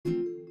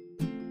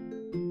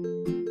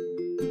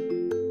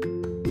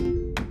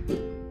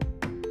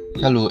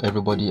Hello,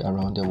 everybody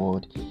around the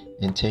world,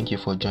 and thank you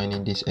for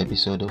joining this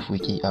episode of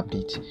Wiki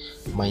Update.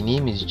 My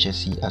name is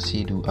Jesse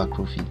Asidu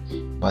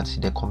Akrofi, but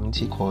the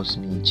community calls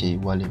me J.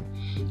 Wallim.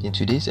 In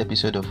today's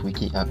episode of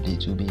Wiki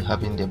Update, we'll be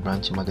having the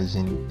Branch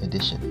Magazine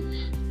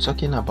edition.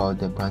 Talking about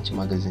the Branch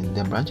Magazine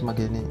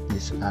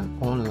is an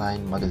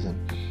online magazine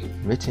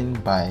written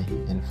by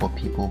and for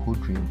people who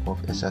dream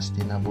of a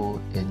sustainable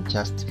and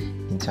just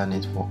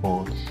internet for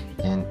all,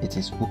 and it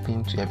is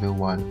open to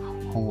everyone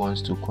who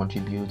wants to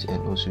contribute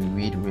and also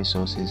read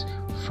resources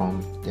from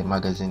the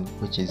magazine,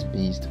 which is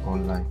based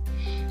online.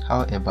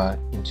 However,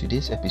 in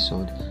today's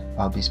episode,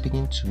 I'll be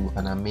speaking to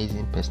an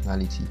amazing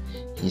personality.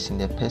 He's in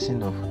the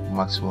person of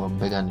Maxwell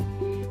Begani.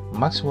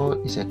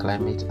 Maxwell is a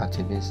climate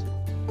activist,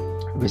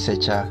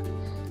 researcher,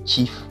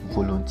 chief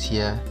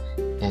volunteer,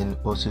 and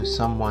also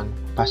someone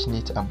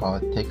passionate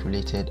about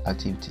tech-related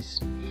activities.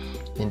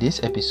 In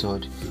this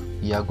episode,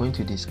 we are going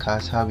to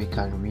discuss how we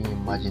can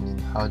reimagine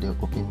how the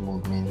open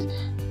movement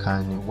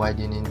can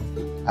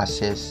widen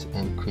access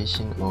and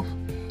creation of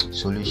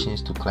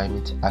solutions to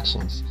climate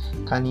actions.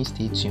 Can you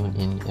stay tuned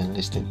in and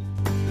listen?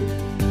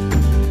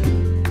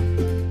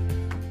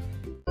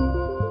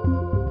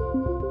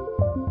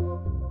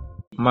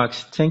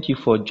 Max, thank you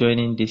for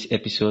joining this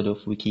episode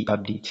of Wiki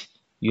Update.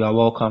 You are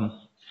welcome.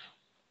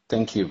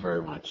 Thank you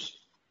very much.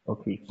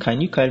 Okay,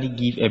 can you kindly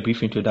give a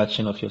brief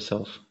introduction of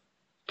yourself?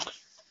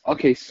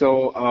 Okay,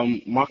 so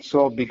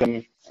Maxwell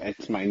Begani,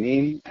 it's my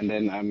name, and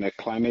then I'm a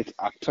climate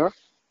actor.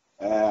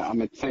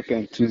 I'm a tech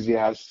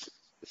enthusiast,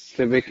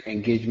 civic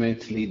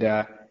engagement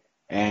leader,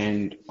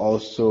 and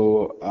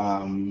also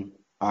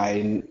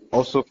I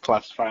also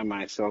classify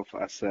myself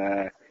as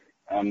a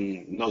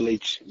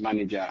knowledge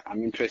manager.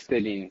 I'm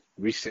interested in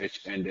research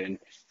and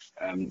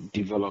then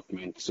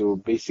development. So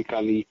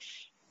basically,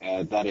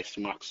 that is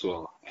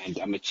Maxwell, and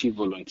I'm a chief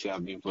volunteer.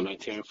 I've been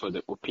volunteering for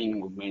the Open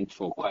Movement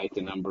for quite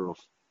a number of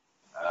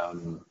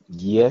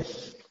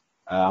years.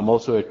 I'm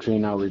also a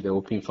trainer with the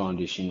Open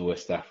Foundation in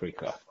West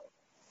Africa.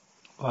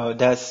 Wow,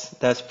 that's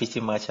pretty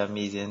much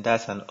amazing.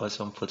 That's an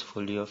awesome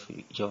portfolio of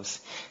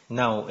yours.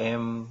 Now,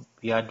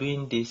 we are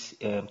doing this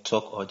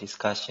talk or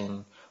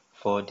discussion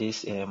for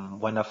this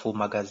wonderful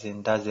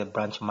magazine. That's the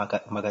Branch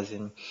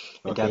Magazine.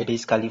 And they are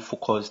basically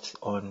focused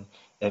on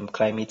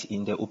climate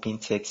in the open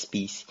tech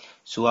space.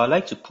 So I'd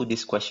like to put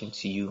this question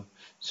to you.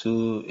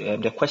 So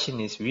the question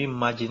is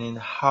reimagining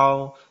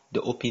how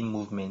the open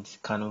movement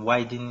can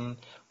widen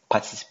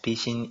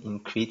participation in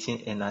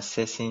creating and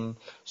assessing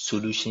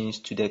solutions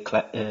to the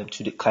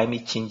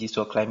climate changes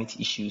or climate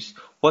issues.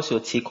 What's your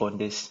take on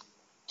this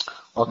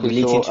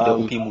relating to the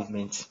open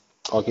movement?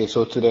 Okay,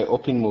 so to the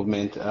open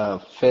movement,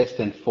 first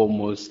and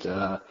foremost,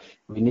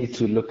 we need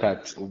to look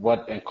at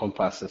what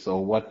encompasses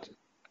or what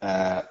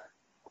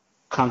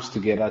comes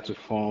together to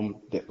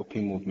form the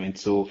open movement.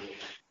 So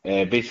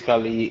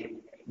basically,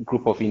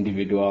 group of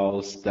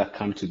individuals that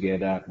come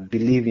together,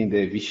 believe in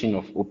the vision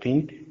of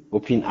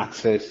open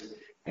access,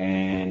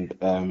 and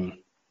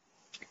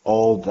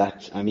all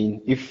that. I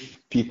mean, if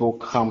people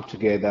come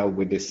together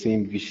with the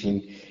same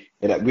vision,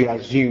 we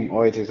assume,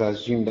 or it is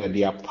assumed, that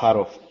they are part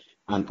of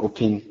an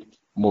open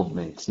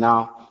movement.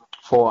 Now,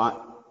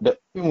 for the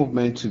open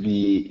movement to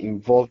be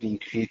involved in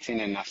creating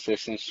and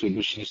assessing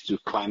solutions to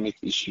climate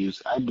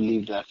issues, I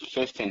believe that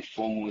first and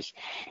foremost,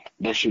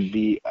 there should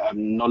be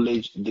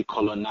knowledge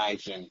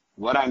decolonizing.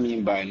 What I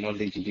mean by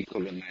knowledge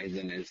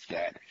decolonizing is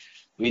that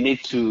we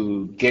need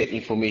to get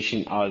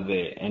information out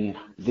there, and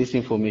this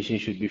information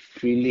should be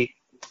freely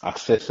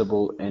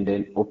accessible and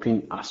then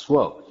open as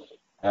well,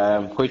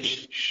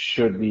 which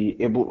should be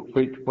able,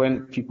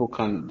 when people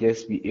can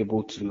just be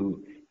able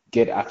to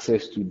get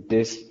access to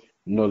this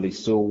knowledge.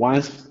 So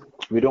once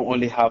we don't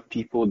only have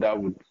people that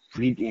would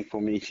read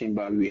information,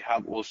 but we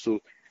have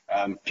also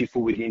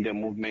people within the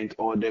movement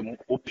or the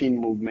open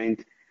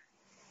movement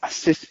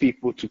assist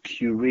people to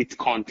curate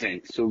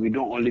content. So we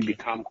don't only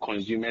become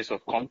consumers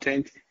of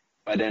content,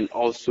 but then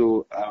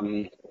also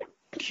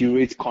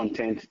curate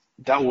content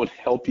that would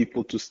help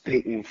people to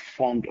stay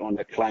informed on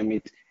the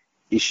climate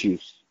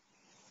issues.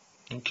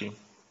 Okay.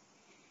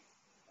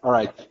 All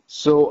right.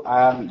 So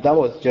that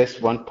was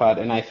just one part,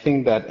 and I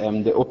think that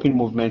the open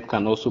movement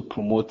can also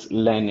promote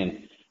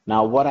learning.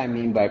 Now, what I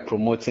mean by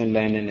promoting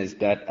learning is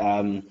that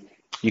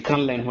you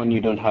can't learn when you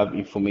don't have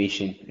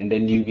information, and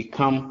then you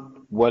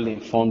become well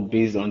informed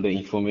based on the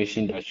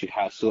information that you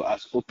have. So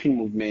as open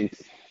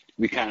movement,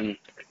 we can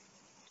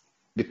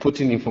be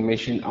putting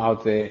information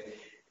out there.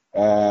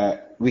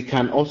 We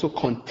can also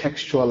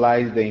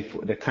contextualize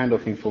the kind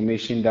of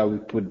information that we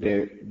put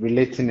there,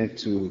 relating it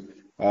to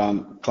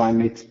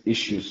climate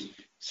issues.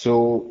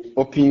 So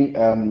open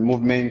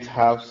movement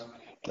has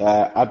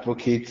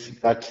advocates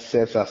that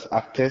serves as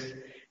actors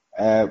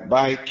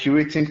by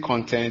curating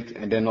content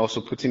and then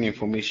also putting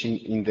information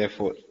in there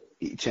for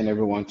each and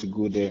everyone to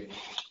go there,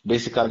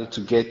 basically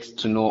to get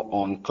to know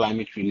on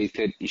climate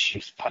related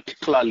issues.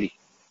 Particularly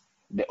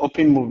the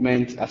open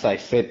movement, as I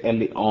said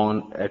early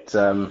on, it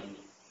can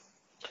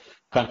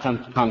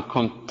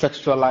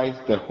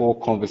contextualize the whole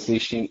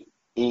conversation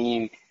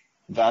in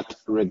that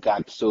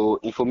regard. So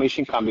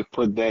information can be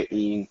put there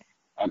in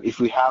if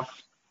we have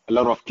a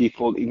lot of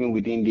people, even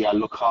within their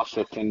local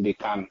setting, they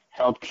can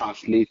help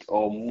translate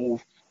or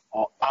move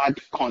or add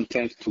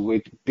content to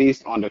it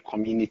based on the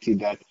community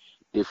that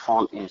they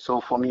fall in. So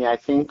for me, I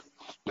think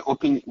the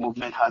open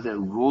movement has a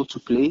role to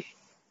play.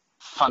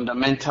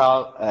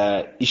 Fundamental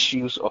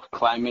issues of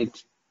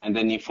climate and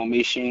then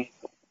information.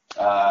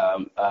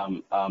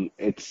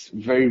 It's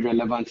very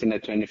relevant in the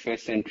 21st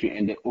century,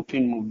 and the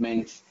open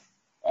movement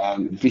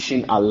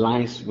vision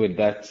aligns with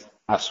that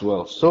as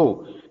well.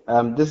 So,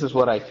 this is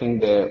what I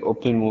think the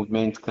open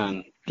movement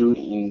can do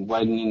in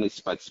widening its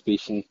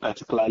participation,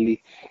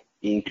 particularly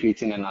in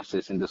creating and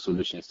accessing the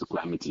solutions to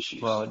climate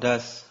issues. Wow,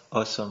 that's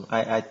awesome.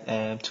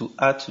 To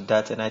add to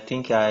that, and I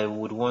think I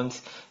would want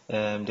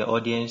the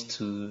audience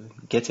to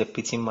get a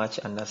pretty much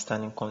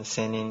understanding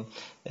concerning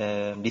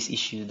this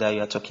issue that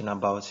you are talking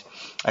about.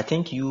 I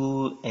think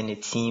you and a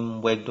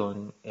team worked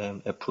on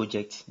a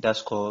project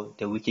that's called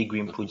the Wiki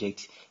Green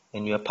Project,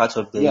 and you are part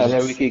of the Yeah, the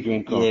leads. Wiki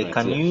Green Yeah,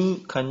 Conference,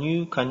 yes.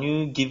 can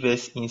you give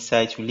us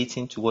insight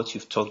relating to what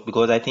you've talked?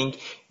 Because I think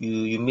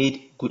you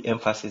made good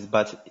emphasis,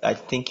 but I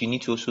think you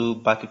need to also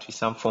back it with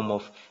some form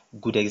of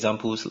good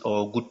examples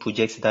or good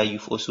projects that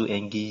you've also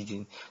engaged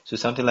in. So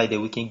something like the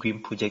Wicked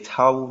Green project,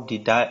 how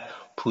did that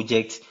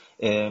project,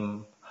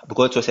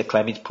 because it was a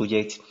climate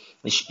project,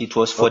 it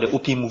was for the Okay,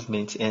 open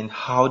movement, and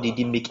how did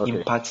it make okay.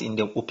 impact in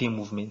the open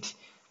movement?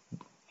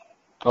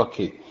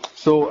 Okay,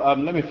 so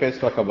let me first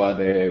talk about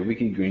the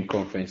Wiki Green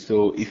Conference.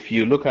 So if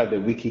you look at the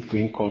Wiki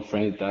Green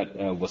Conference that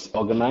was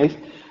organized,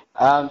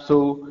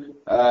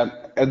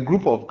 a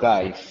group of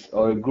guys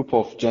or a group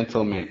of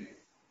gentlemen,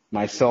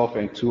 myself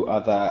and two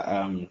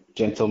other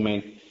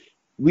gentlemen,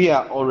 we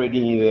are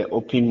already in the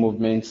open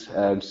movement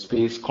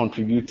space,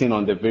 contributing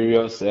on the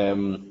various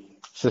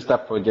sister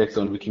projects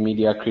on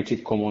Wikimedia,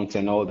 Creative Commons,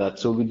 and all that.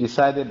 So we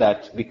decided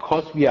that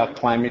because we are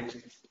climate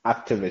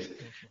activists,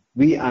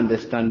 we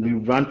understand, we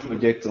run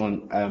projects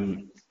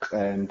on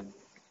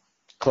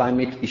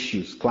climate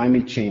issues,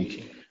 climate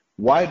change.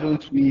 Why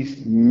don't we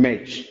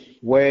merge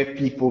where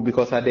people,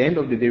 because at the end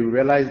of the day, we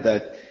realize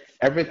that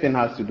everything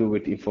has to do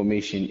with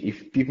information.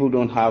 If people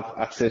don't have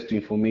access to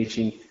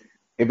information,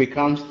 it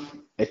becomes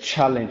a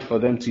challenge for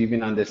them to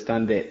even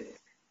understand the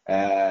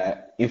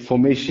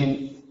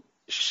information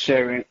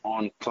sharing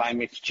on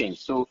climate change.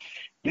 So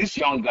these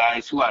young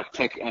guys who are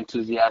tech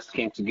enthusiasts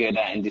came together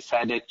and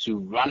decided to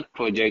run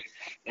projects,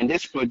 and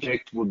this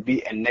project would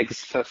be a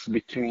nexus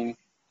between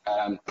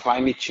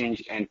climate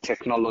change and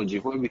technology,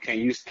 where we can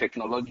use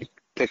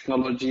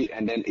technology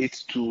and then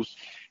its tools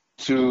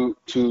to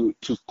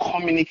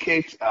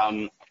communicate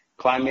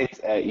climate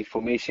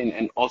information,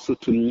 and also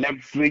to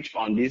leverage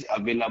on these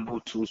available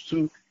tools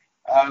to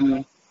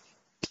um,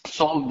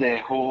 solve the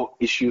whole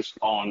issues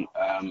on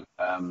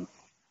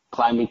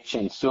climate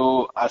change.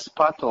 So, as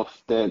part of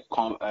the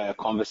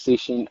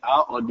conversation,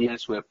 our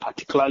audience were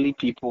particularly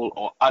people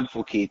or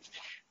advocates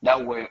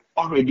that were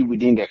already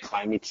within the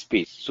climate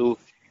space. So,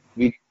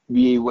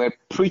 we were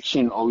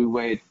preaching, or we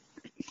were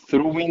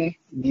throwing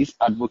these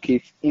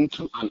advocates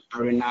into an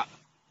arena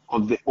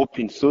of the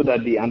open, so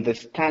that they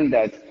understand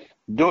that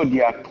though they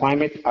are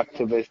climate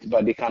activists,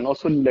 but they can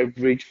also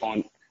leverage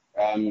on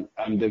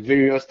the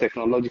various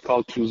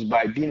technological tools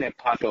by being a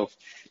part of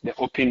the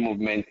open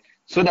movement,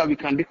 so that we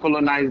can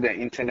decolonize the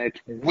internet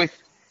with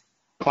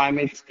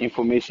climate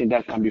information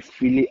that can be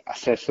freely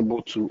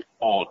accessible to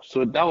all.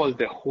 So that was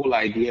the whole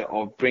idea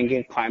of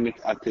bringing climate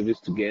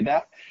activists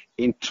together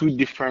in two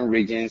different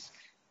regions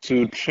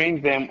to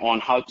train them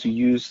on how to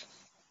use,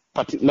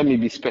 let me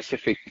be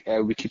specific,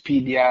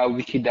 Wikipedia,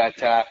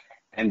 Wikidata,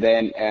 and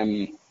then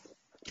Media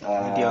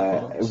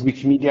Commons.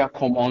 Wikimedia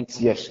Commons,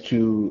 yes,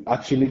 to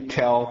actually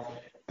tell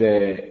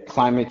the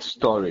climate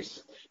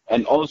stories.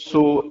 And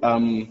also,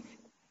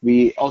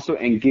 we also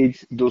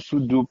engage those who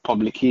do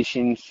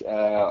publications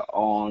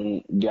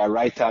on their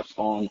write-ups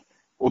on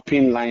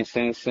open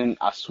licensing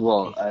as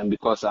well,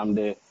 because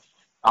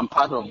I'm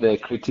part of the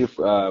Creative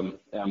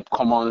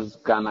Commons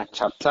Ghana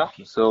chapter,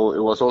 so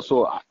it was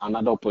also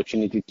another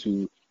opportunity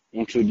to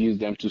introduce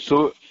them to.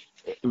 So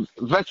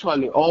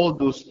virtually all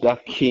those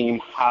that came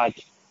had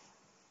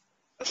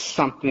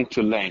something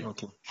to learn.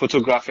 Okay.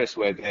 Photographers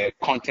were there,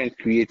 content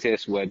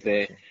creators were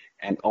there, Okay.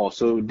 and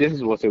also this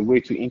was a way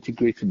to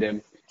integrate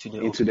them To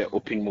the into open the movement.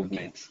 open Okay.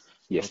 movement.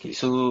 Yes, Okay. please.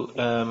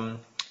 So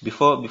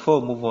before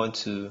we move on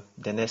to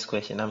the next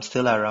question, I'm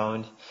still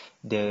around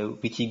the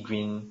Wiki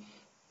Green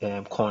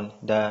con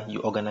that you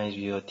organized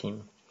with your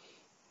team.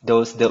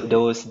 Okay. There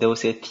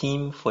was a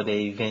theme for the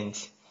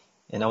event,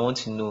 and I want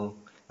to know.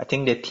 I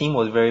think the theme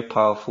was very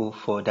powerful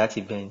for that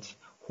event.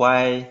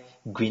 Why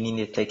greening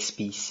the tech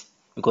space?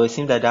 Because it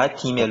seems that that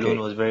theme alone Okay.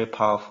 was very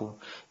powerful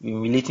in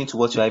relating to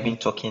what you have been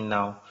talking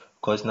now.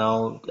 Because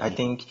now I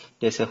think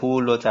there's a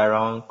whole lot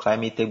around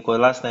climate tech. Because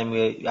last time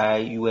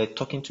you were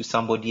talking to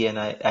somebody, and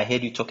I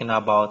heard you talking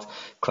about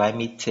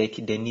climate tech,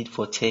 the need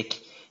for tech,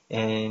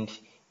 and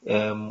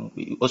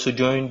also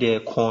during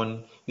the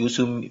con, you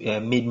also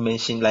made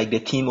mention like the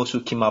team also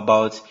came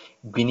about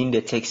greening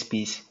the tech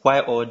space.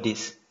 Why all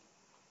this?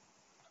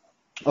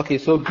 Okay,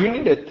 so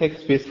greening the tech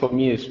space for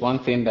me is one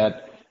thing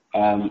that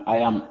I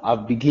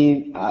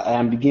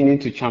am beginning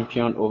to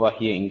champion over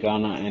here in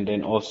Ghana and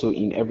then also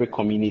in every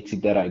community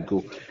that I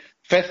go.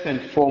 First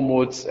and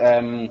foremost,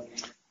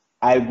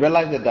 I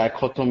realize the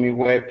dichotomy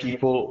where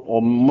people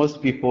or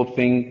most people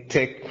think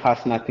tech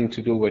has nothing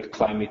to do with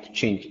climate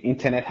change.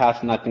 Internet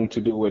has nothing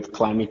to do with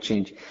climate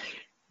change.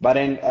 But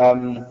then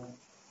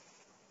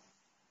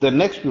the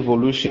next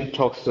revolution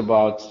talks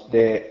about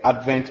the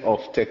advent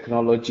of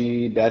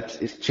technology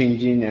that is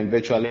changing and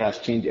virtually has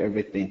changed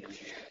everything.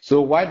 So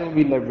why don't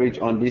we leverage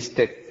on this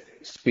tech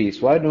space?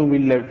 Why don't we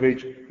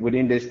leverage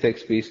within this tech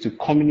space to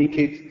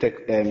communicate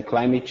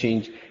climate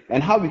change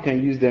and how we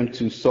can use them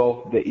to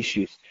solve the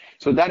issues?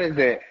 So that is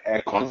the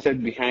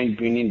concept behind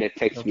greening the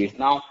tech space. Okay.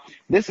 Now,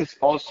 this is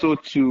also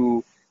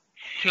to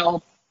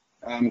help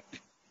um,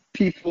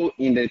 people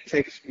in the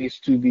tech space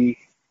to be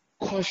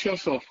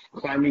conscious of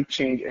climate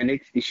change and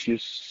its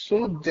issues,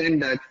 so then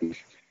that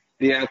if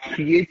they are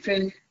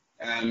creating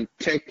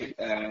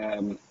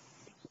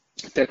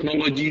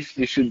technologies,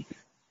 they should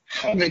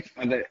have it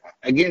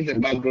against the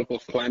backdrop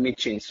of climate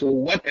change. So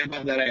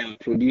whatever that I am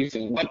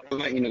producing,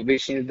 whatever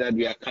innovations that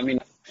we are coming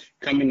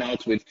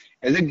out with,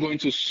 is it going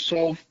to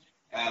solve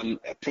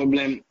a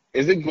problem?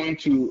 Is it going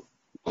to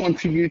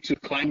contribute to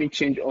climate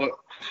change, or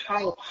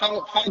how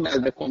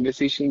does the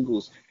conversation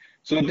goes?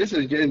 So this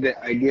is just the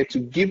idea to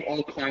give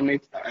all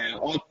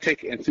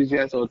tech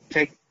enthusiasts or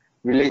tech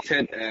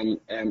related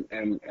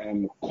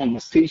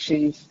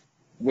conversations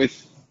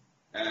with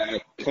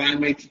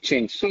climate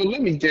change. So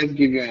let me just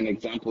give you an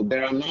example.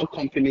 There are now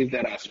companies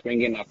that are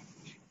springing up.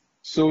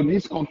 So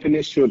these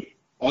companies should,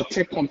 or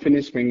tech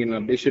companies springing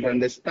up, they should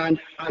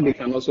understand how they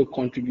can also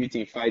contribute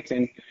in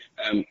fighting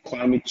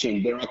climate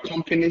change. There are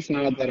companies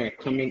now that are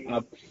coming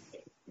up,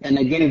 and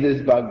again,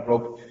 this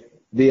backdrop,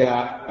 they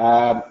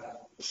are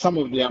some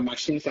of their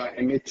machines are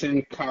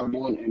emitting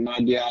carbon, and now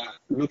they are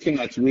looking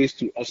at ways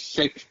to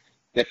offset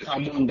the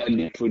carbon that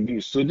they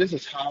produce. So this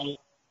is how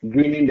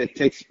greening the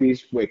tech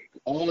space work.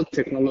 All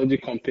technology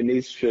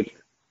companies should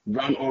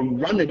run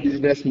a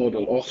business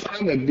model or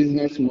have a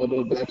business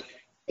model that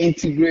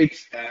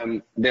integrates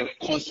the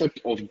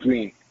concept of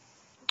green.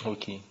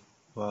 Okay.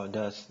 Wow,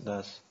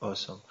 that's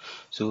awesome.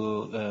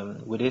 So,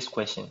 with this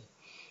question,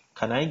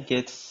 can I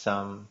get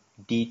some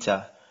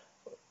data?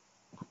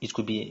 It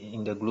could be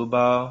in the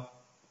global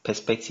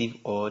perspective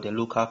or the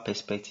local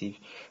perspective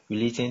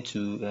relating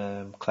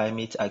to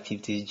climate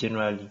activities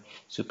generally.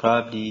 So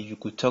probably you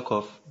could talk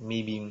of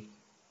maybe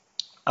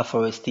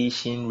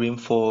afforestation,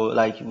 rainfall.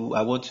 Like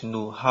I want to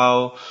know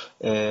how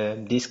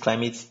these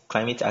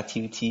climate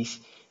activities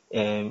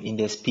in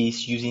the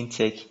space using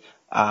tech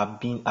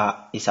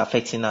is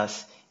affecting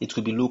us. It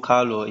could be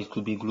local or it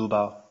could be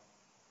global.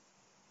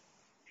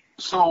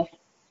 So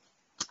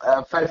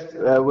first,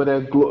 with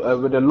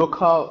the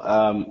local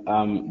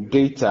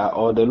data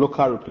or the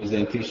local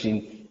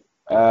representation,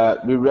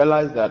 we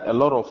realize that a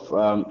lot of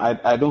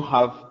I don't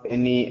have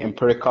any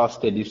empirical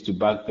studies to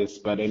back this,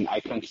 but then I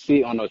can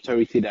say on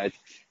authority that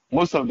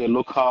most of the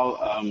local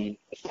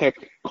tech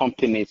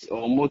companies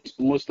or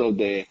most of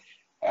the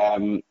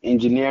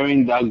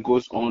engineering that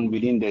goes on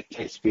within the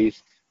tech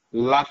space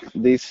lack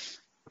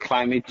this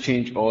climate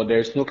change, or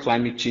there's no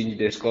climate change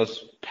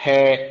discussed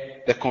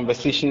per the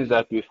conversations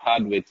that we've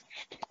had with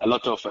a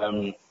lot of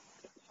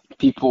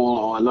people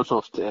or a lot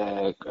of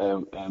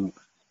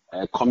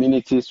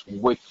communities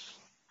with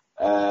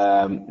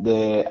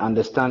the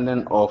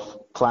understanding of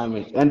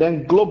climate. And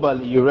then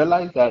globally, you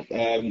realize that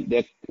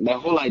the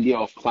whole idea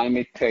of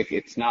climate tech,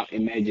 it's now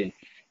emerging.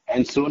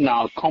 And so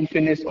now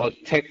companies or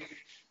tech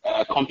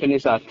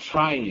companies are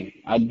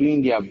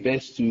doing their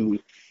best to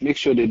make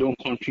sure they don't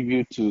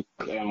contribute to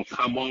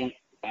carbon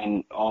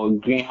and or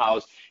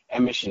greenhouse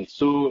emissions.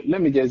 So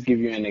let me just give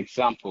you an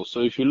example.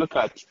 So if you look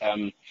at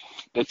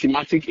the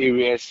thematic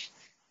areas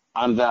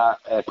under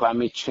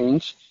climate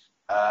change,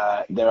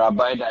 there are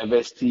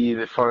biodiversity,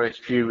 the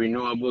forestry,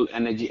 renewable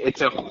energy.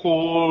 It's a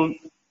whole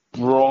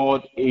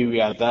broad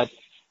area that,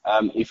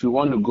 if you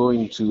want to go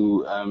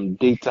into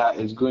data,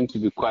 is going to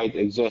be quite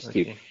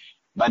exhaustive. Okay.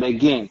 But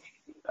again,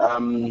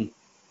 um,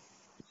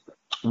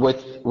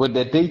 with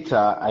the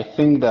data, I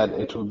think that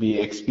it will be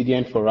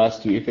expedient for us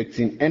to, if it's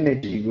in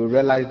energy, we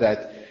realize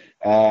that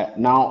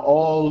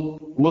now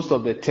most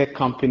of the tech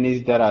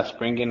companies that are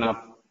springing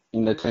up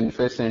in the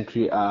 21st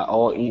century are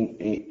all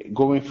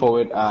going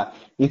forward are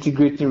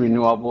integrating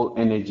renewable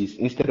energies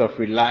instead of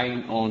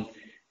relying on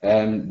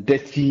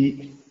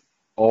dirty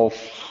of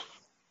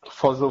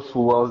fossil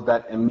fuels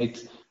that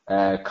emit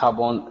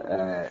carbon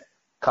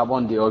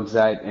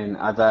dioxide and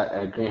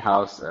other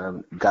greenhouse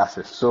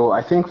gases. So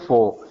I think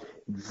for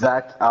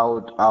that, I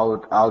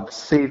would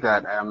say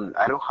that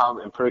I don't have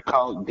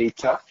empirical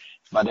data,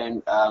 but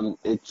then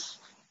it's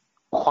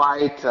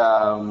quite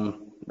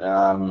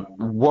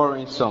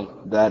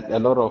worrisome that a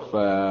lot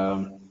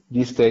of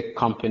these tech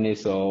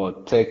companies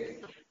or tech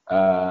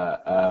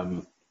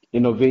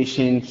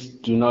innovations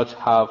do not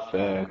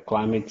have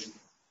climate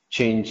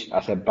change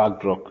as a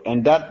backdrop,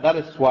 and that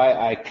is why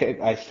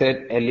I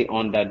said early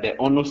on that the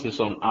onus is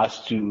on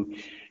us to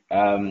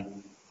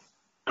um,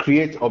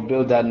 create or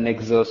build that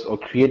nexus or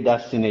create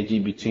that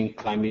synergy between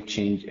climate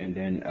change and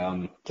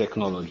then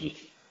technology.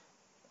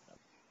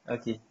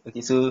 Okay.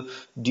 So,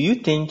 do you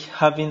think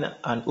having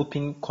an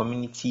open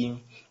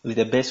community is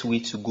the best way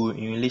to go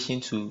in relation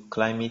to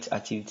climate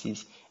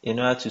activities in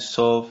order to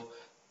solve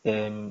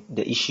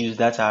the issues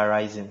that are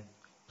arising?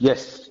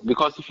 Yes,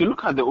 because if you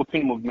look at the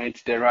open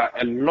movement, there are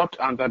a lot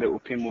under the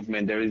open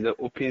movement. There is the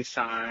open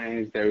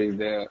science, there is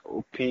the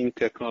open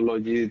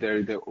technology, there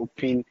is the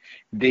open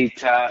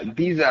data.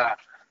 These are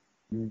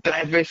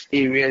diverse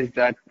areas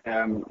that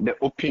the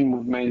open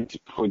movement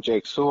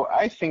projects. So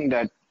I think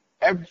that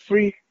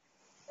every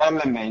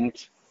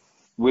element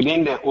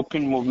within the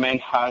open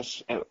movement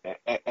has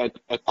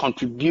a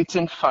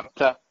contributing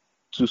factor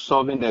to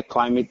solving the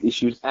climate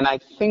issues. And I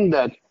think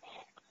that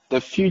the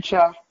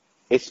future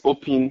is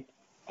open,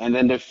 and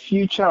then the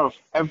future of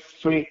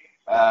every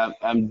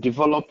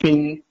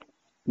developing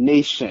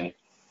nation,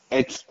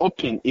 it's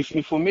open. If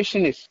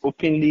information is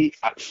openly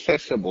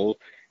accessible,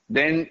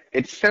 then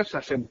it serves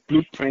as a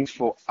blueprint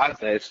for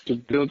others to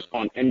build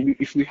on. And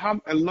if we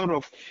have a lot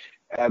of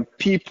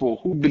people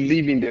who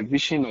believe in the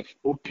vision of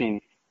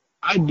open,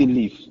 I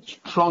believe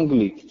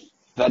strongly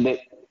that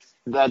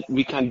that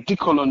we can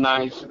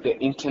decolonize the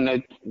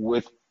internet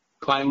with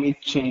climate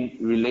change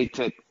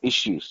related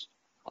issues.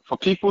 For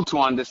people to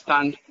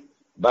understand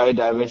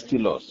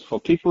biodiversity loss, for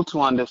people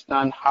to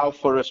understand how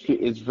forestry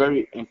is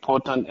very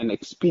important and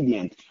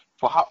expedient,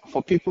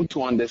 for people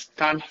to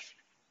understand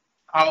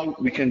how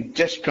we can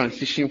just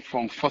transition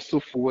from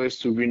fossil fuels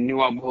to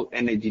renewable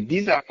energy.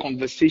 These are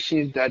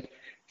conversations that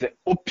the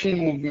open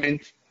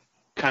movement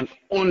can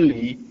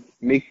only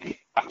make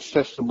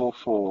accessible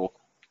for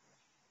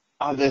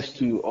others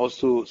to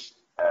also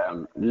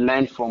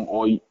learn from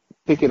or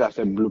take it as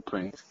a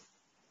blueprint.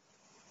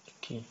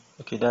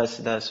 Okay,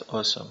 that's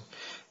awesome.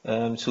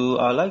 So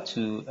I'd like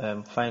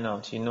to find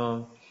out,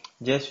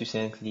 just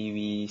recently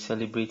we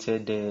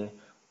celebrated the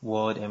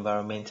World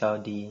Environmental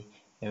Day,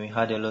 and we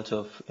had a lot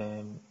of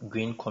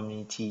green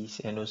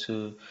communities and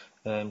also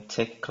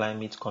tech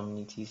climate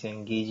communities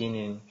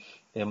engaging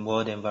in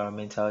World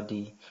Environmental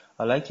Day.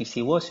 I'd like to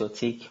say, what's your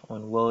take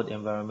on World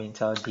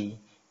Environmental Day?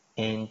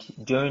 And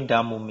during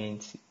that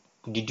moment,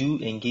 did you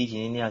engage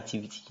in any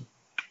activity?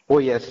 Oh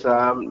yes,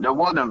 the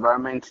World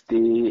Environment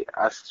Day,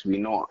 as we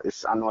know,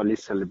 is annually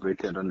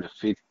celebrated on the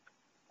 5th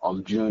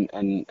of June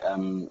and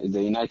is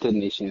the United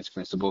Nations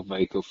principal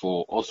vehicle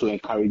for also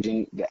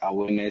encouraging the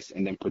awareness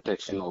and the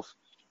protection of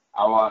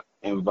our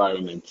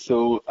environment.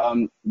 So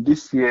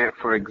this year,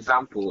 for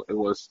example, it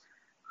was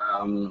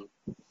um,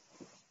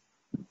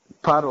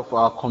 part of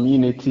our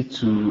community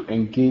to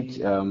engage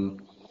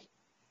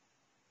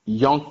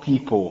young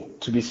people,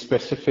 to be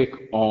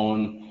specific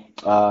on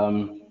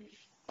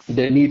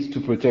the need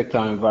to protect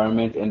our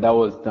environment, and that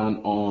was done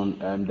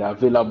on the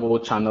available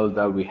channels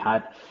that we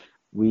had.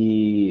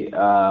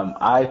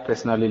 I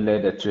personally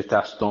led a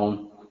Twitter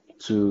storm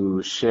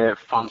to share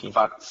fun Okay.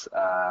 facts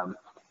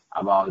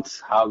about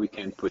how we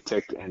can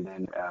protect and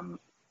then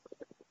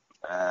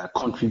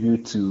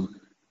contribute to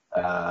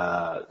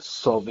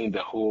solving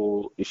the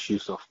whole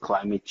issues of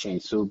climate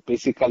change. So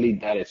basically,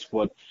 that is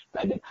what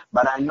I did.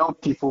 But I know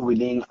people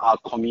within our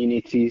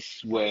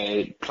communities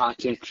were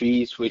planting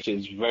trees, which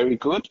is very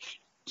good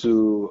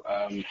to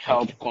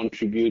help Okay.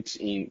 contribute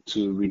in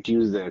to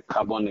reduce the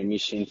carbon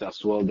emissions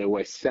as well. There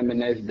were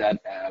seminars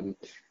that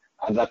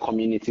other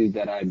communities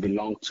that I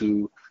belong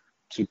to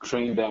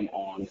train them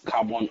on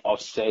carbon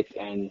offset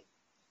and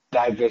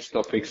diverse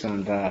topics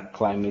on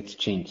climate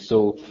change.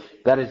 So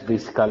that is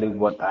basically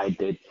what I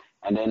did.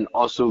 And then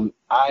also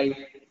I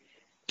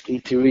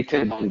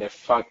iterated on the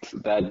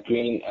fact that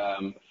green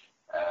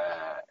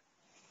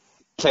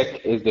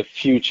tech is the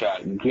future,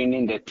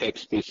 greening the tech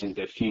space is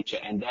the future.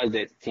 And that's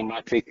the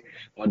thematic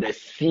or the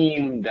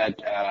theme that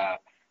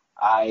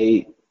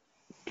I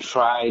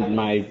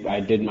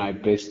I did my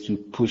best to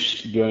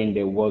push during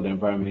the World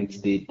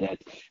Environment Day that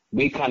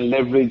we can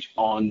leverage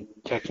on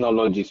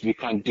technologies, we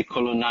can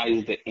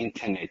decolonize the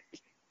internet,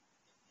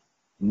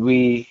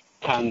 we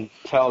can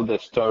tell the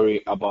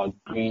story about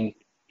green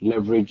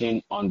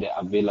leveraging on the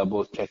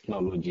available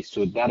technology.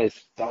 So that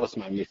was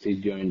my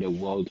message during the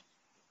World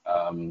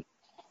um,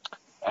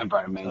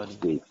 Environment Got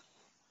it. Day.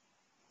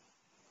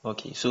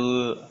 Okay,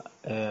 so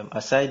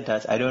aside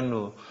that, I don't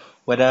know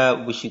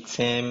whether we should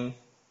term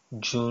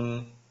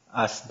June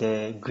as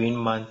the Green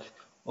Month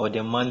or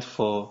the month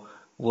for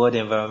World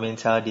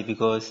Environmental Day,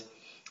 because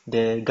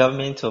the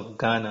government of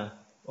Ghana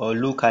or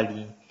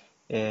locally,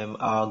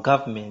 our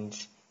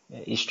government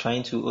is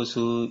trying to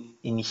also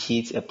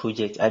initiate a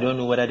project. I don't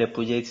know whether the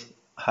project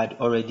had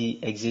already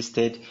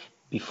existed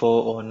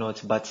before or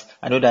not, but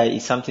I know that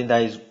it's something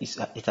that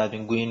it has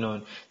been going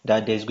on,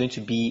 that there's going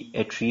to be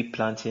a tree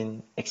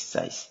planting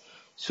exercise.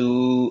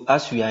 So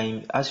as we are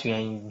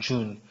in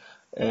June,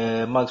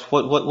 Max,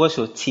 what's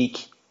your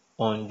take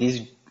on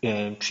this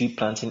tree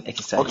planting Okay,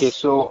 exercise?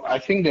 so I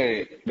think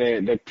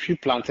the tree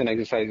planting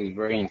exercise is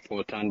very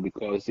important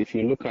because if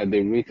you look at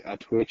the rate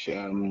at which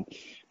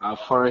our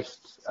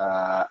forests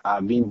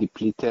are being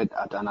depleted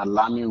at an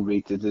alarming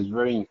rate, it is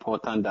very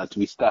important that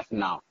we start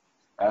now.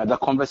 The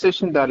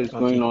conversation that is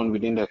going Okay. on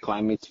within the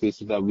climate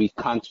space is that we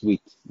can't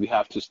wait. We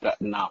have to start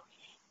now.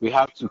 We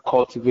have to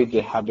cultivate the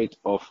Okay. habit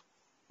of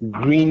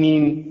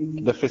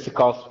greening the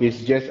physical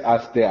space, just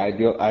as the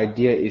ideal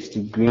idea is to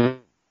green.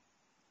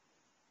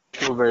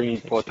 So very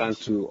Yes, yes, important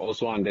yes. to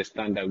also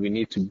understand that we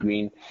need to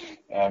green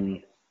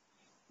um,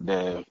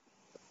 the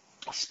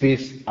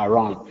space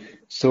around.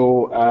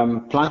 So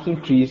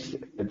planting trees,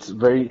 it's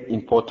very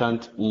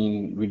important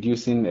in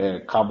reducing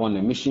carbon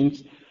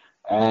emissions.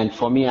 And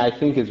for me, I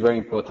think it's very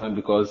important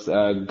because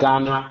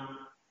Ghana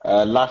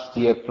last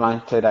year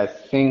planted, I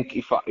think,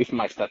 if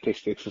my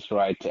statistics is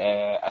right,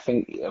 I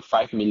think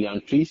 5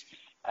 million trees.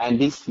 And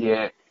this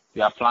year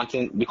we are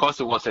planting because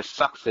it was a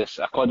success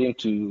according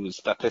to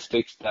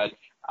statistics that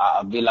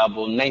are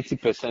available.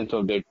 90%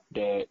 of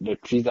the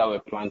trees that were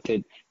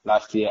planted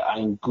last year are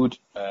in good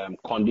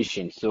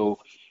condition. So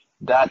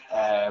that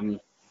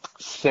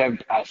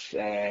served as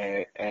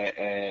a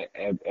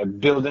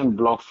building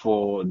block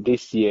for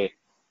this year.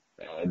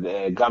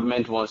 The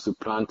government wants to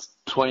plant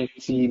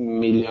 20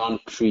 million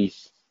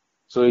trees.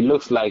 So it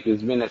looks like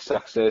it's been a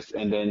success.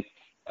 And then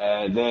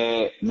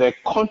the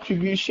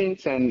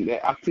contributions and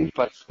the active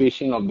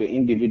participation of the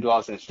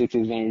individuals and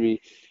citizenry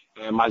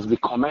must be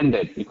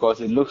commended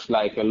because it looks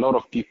like a lot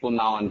of people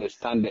now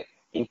understand the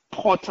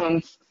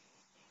importance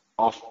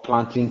of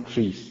planting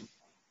trees.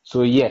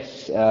 So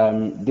yes,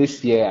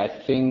 this year I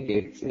think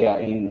it's yeah,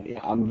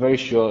 I'm very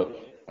sure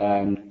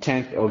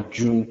 10th of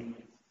June,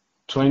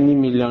 20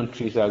 million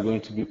trees are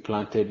going to be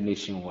planted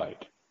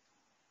nationwide.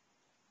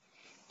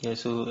 Yeah,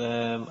 so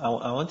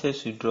I wanted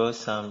to draw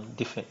some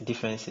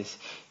differences.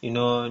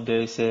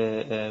 There is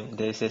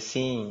a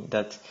saying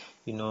that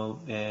you know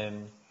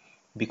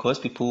because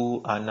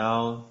people are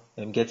now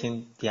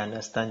getting the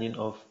understanding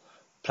of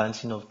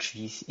planting of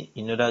trees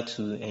in order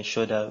to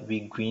ensure that we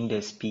green the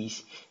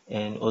space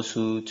and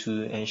also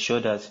to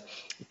ensure that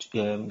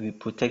we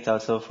protect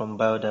ourselves from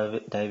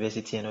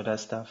biodiversity and other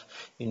stuff.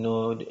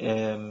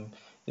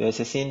 There is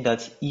a saying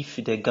that if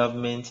the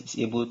government is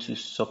able to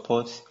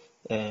support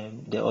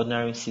the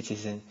ordinary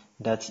citizen,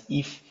 that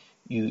if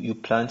you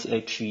plant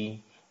a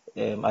tree,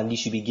 at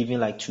least you'll be giving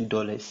like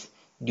 $2.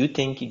 Do you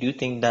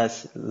think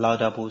that's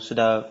laudable so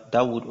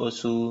that would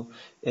also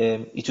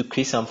it will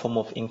create some form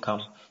of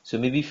income? So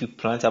maybe if you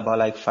plant about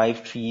like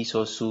 5 trees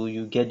or so,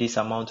 you get this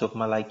amount of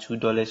money, like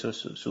 $2 or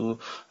so. So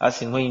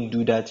as in when you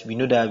do that, we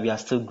know that we are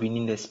still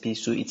greening the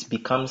space, so it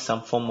becomes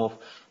some form of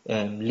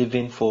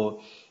living for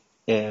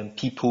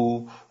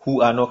people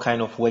who are not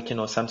kind of working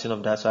or something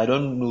of that. So I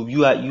don't know.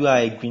 You are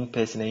a green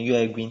person and you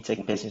are a green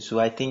tech person. So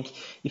I think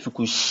if you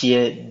could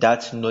share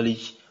that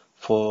knowledge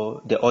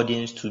for the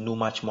audience to know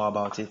much more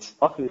about it.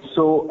 Okay,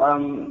 so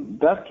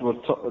that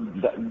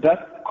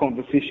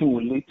conversation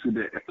will lead to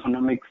the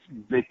economics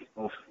bit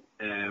of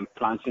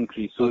planting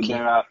trees. So Okay.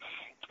 there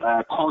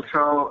are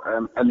cultural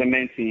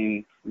elements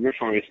in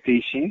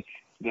reforestation.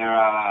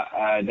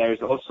 There is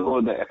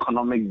also the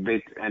economic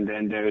bit, and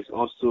then there is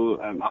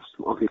also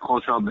okay,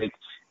 cultural bit,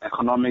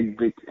 economic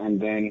bit, and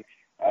then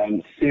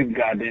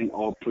safeguarding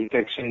or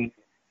protection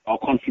or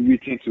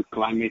contributing to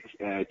climate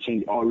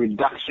change or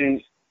reduction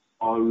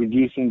or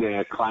reducing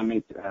the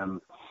climate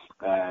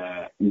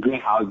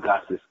greenhouse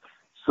gases.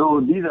 So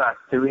these are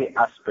three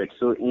aspects.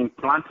 So in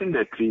planting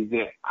the trees,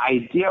 the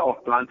idea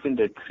of planting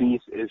the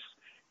trees is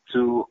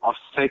to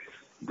offset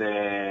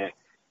the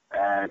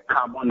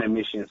carbon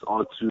emissions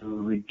or to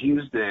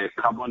reduce the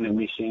carbon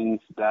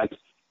emissions that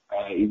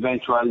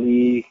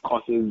eventually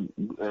causes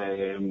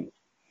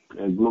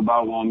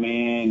global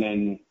warming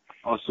and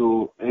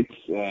also its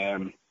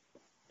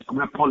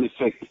ripple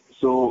effect.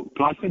 So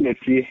planting the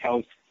tree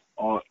helps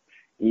or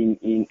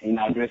in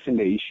addressing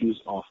the issues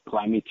of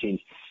climate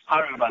change.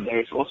 However, there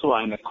is also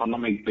an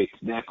economic bit.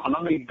 The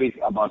economic bit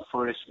about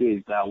forestry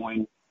is that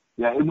when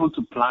you are able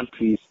to plant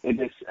trees, it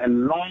is a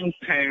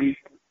long-term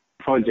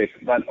project,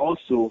 but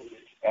also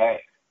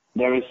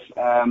there is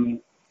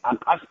an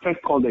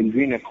aspect called the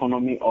green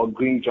economy or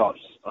green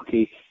jobs.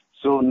 Okay,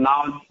 so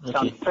now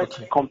some Okay. tech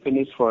Okay.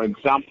 companies, for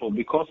example,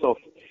 because of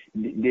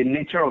the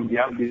nature of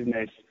their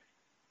business,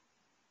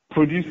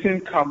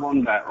 producing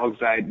carbon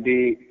dioxide,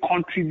 they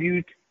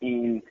contribute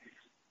in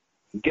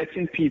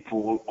getting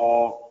people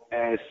or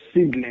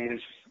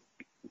seedlings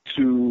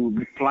to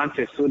be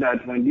planted so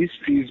that when these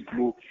trees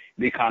grow,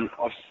 they can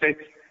offset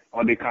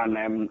or they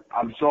can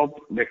absorb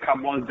the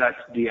carbon that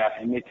they are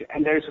emitting.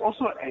 And there is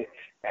also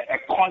a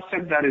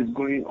concept that is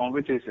going on,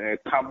 which is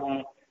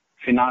carbon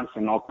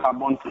financing or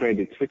carbon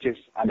credits, which is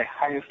at the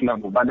highest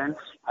level. But then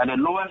at the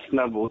lowest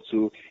level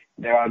too,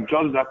 there are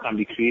jobs that can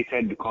be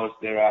created because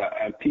there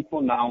are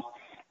people now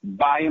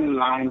buying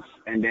lands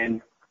and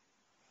then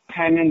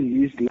turning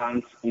these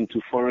lands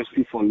into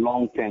forestry for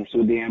long term.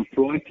 So they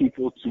employ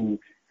people to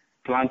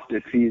plant the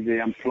trees. They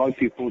employ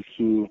people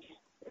to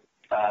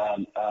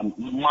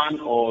man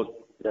or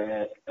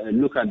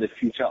look at the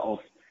future of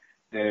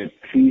the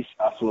trees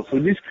as well. So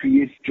this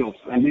creates jobs,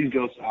 and these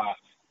jobs are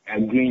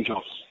green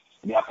jobs.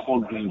 They are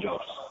called green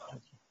jobs.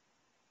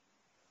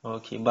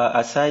 Okay, but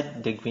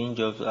aside the green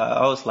jobs,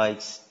 I was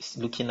like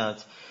looking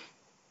at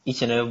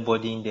each and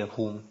everybody in their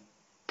home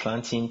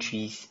planting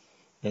trees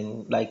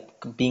and like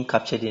being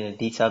captured in a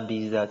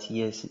database that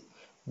yes,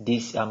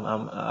 this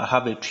I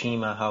have a tree in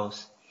my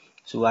house,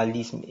 so at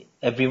least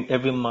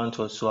every month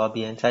or so I'll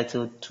be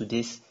entitled to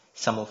this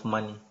sum of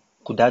money.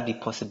 Could that be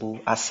possible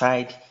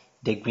aside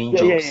the green Yeah.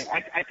 jobs?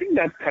 I think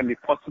that can be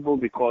possible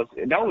because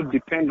that would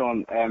depend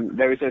on,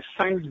 there is a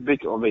science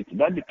bit of it.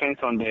 That depends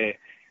on the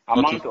Okay,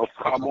 amount of okay,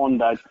 carbon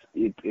that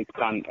it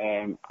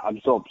can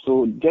absorb.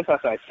 So just as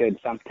I said,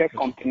 some tech okay,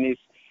 companies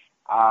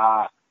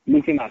are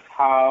looking at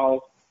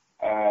how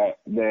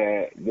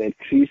the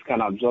trees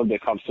can absorb the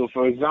carbon. So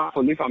for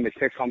example, if I'm a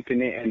tech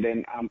company and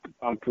then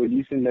I'm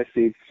producing, let's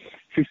say,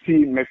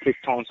 50 metric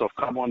tons of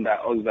carbon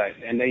dioxide,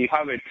 and then you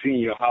have a tree in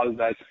your house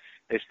that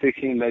is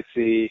taking, let's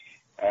say,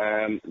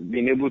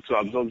 being able to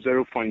absorb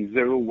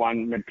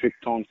 0.01 metric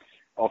tons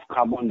of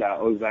carbon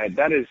dioxide,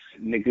 that is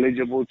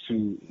negligible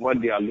to what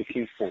they are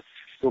looking for.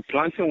 So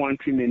planting one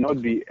tree may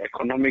not be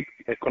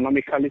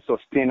economically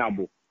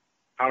sustainable.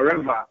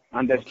 However,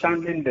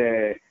 understanding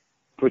the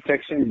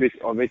protection bit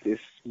of it is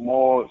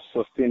more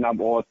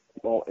sustainable,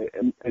 or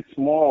it's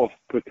more of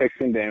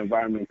protecting the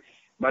environment.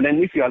 But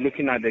then if you are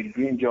looking at the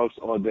green jobs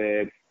or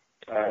the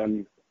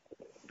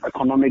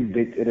economic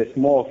bit, it is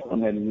more of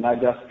on a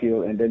larger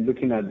scale, and then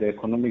looking at the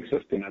economic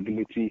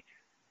sustainability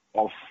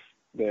of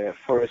the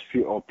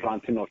forestry or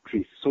planting of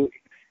trees. So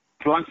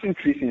planting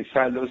trees in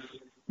silos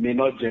may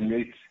not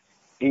generate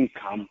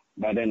income,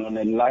 but then on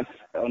a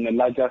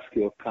larger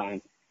scale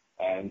can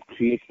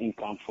create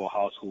income for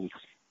households.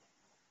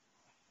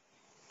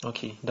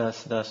 okay.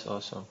 That's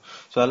awesome.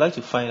 So I'd like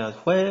to find out,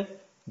 where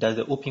does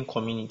the open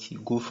community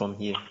go from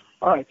here?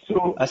 All right.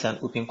 So As an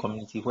open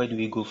community, where do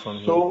we go from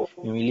here so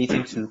in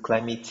relating to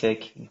climate tech,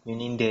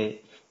 meaning the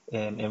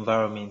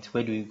environment?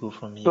 Where do we go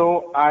from here?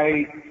 so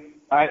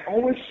I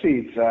always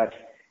say that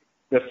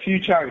the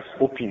future is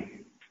open.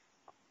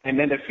 And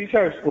then the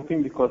future is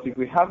open because if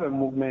we have a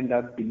movement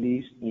that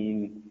believes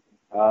in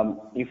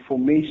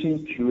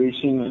information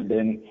curation and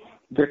then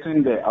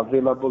getting the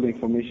available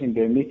information,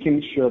 they're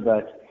making sure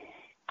that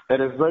it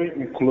is very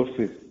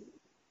inclusive.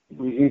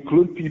 We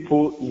include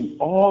people in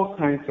all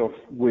kinds of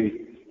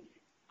ways.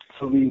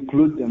 So we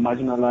include the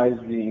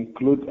marginalized, we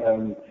include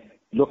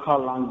local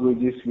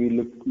languages, we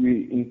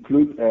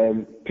include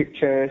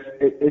pictures.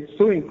 It's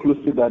so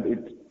inclusive that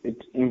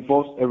it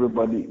involves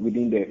everybody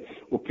within the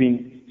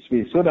open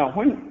space. So that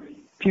when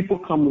people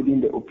come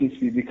within the open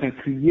space, they can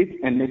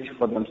create a niche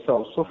for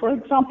themselves. So for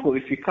example,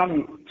 if you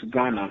come to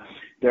Ghana,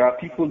 there are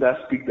people that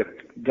speak the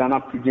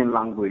Ghana Pidgin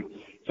language.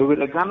 So with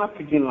the Ghana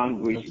Pidgin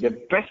language, the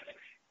best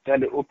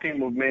that the open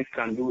movement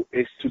can do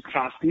is to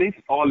translate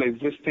all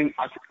existing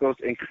articles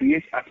and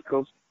create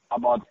articles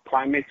about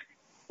climate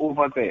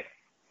over there.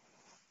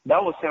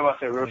 That will serve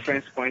as a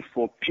reference point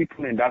for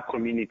people in that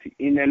community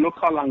in a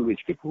local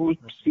language. People who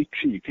speak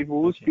Tree,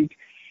 people who speak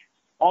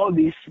all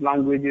these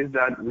languages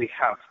that we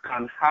have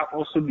can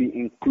also be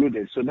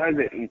included. So that's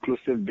the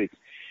inclusive bit.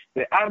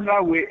 The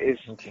other way is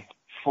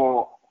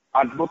for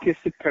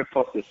advocacy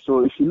purposes.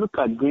 So if you look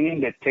at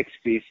greening the tech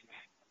space,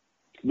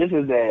 this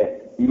is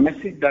the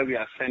message that we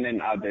are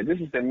sending out there. This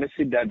is the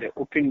message that the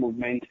open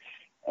movement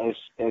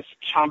is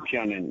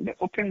championing. The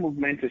open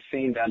movement is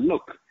saying that,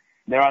 look,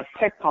 there are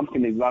tech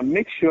companies, but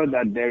make sure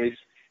that there is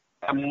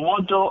a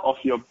model of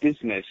your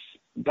business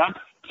that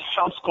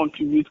helps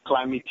contribute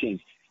climate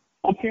change.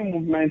 Open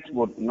movement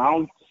would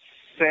now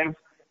serve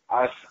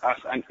as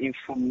an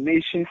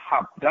information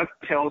hub that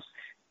tells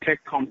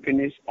tech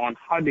companies on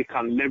how they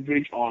can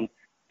leverage on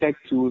tech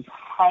tools,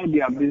 how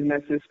their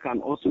businesses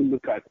can also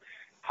look at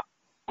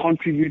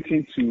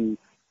contributing to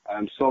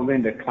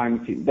solving the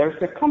climate change.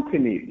 There's a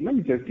company, let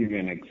me just give you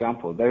an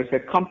example. There's a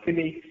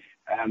company,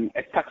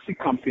 a taxi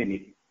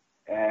company,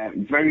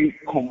 very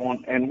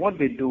common, and what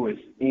they do is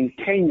in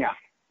Kenya,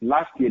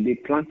 last year they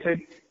planted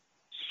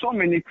so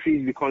many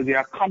trees because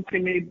their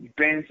company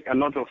burns a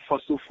lot of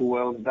fossil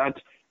fuels that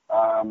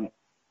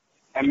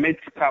emit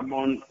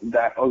carbon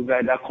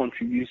dioxide that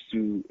contributes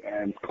to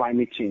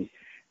climate change.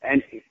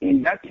 And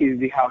in that case,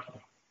 they have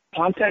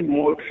planted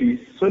more trees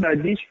so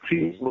that these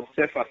trees will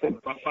serve as a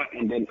buffer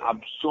and then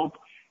absorb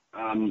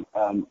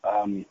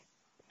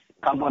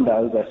carbon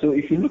dioxide. So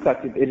if you look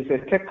at it, it is a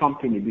tech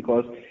company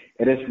because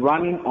it is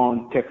running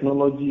on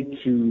technology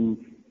to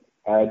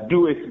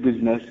do its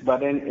business,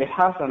 but then it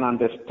has an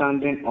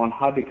understanding on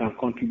how they can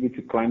contribute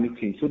to climate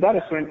change. So that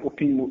is when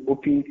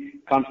open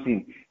comes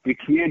in. We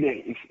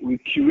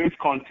curate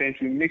content,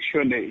 we make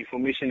sure the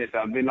information is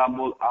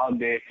available out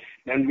there,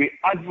 then we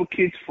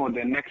advocate for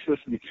the nexus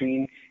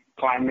between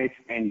climate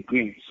and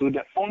green. So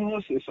the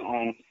onus is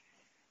on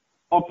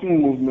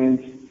open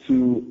movements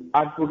to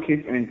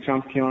advocate and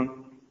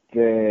champion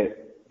the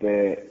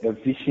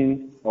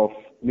vision of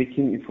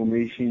making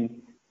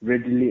information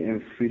readily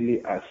and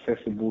freely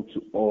accessible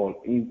to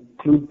all,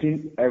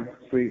 including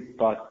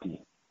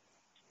everybody.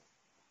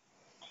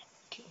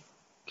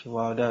 Okay,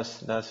 wow,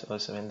 that's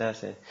awesome, and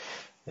that's a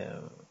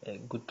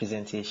good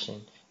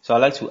presentation. So I'd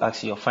like to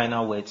ask you your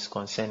final words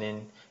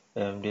concerning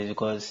this,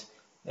 because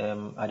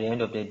at the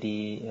end of the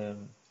day,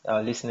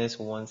 our listeners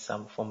want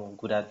some form of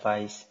good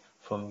advice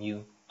from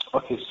you.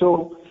 Okay,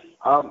 so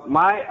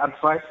my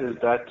advice is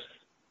that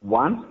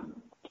one,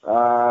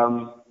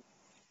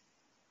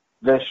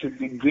 there should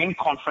be green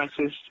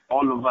conferences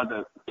all over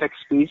the tech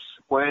space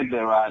where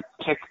there are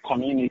tech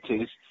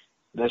communities.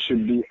 There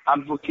should be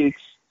advocates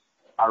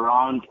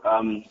around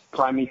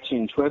climate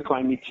change, where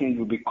climate change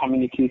will be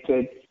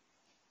communicated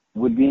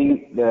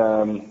within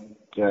the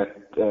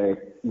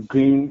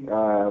green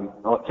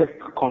or tech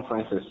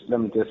conferences. Let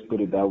me just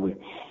put it that way.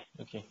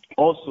 Okay.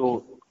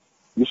 Also,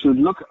 we should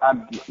look at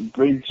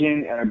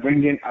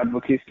bringing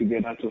advocates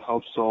together to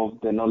help solve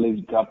the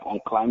knowledge gap on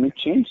climate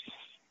change.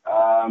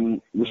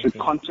 We should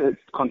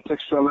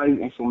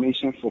contextualize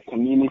information for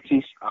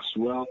communities as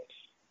well.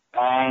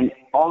 And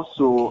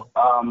also,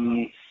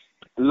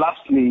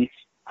 lastly,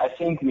 I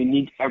think we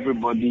need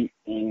everybody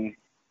in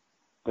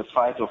the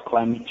fight of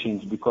climate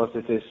change because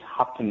it is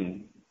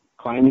happening.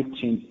 Climate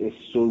change is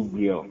so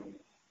real.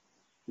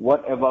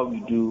 Whatever we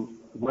do,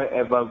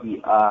 wherever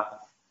we are,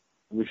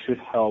 we should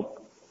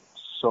help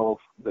solve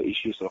the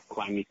issues of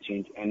climate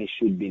change, and it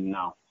should be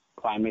now.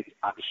 Climate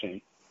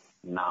action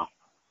now.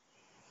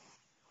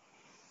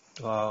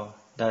 Wow,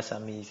 that's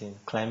amazing.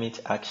 Climate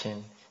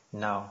action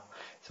now.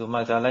 So,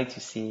 Max, I'd like to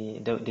say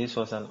that this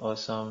was an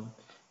awesome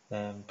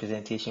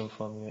presentation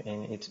from you,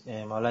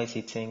 and I'd like to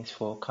say thanks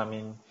for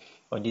coming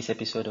on this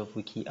episode of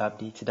Wiki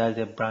Update. That's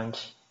the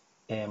branch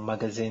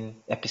magazine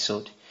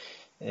episode,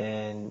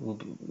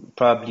 and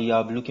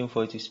I'll be looking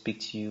forward to speak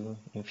to you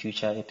in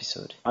future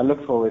episode. I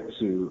look forward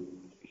to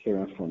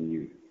hearing from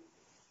you.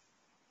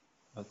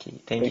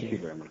 Okay, thank you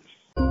very much.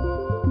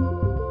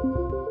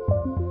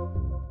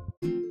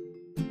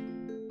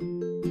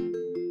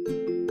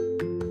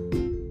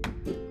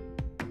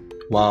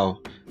 Wow,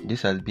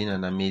 this has been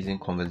an amazing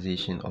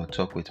conversation or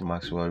talk with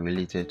Maxwell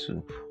related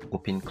to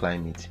open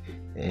climate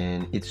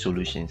and its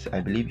solutions. I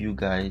believe you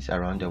guys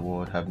around the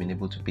world have been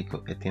able to pick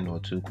up a thing or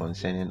two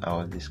concerning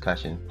our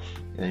discussion,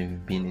 and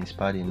you've been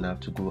inspired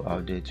enough to go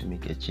out there to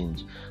make a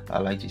change. I'd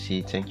like to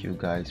say thank you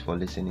guys for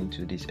listening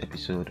to this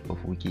episode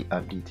of Wiki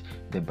Update,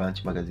 the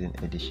Branch Magazine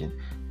edition.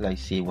 I'd like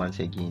to say once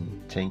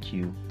again, thank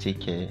you,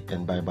 take care,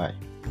 and bye bye.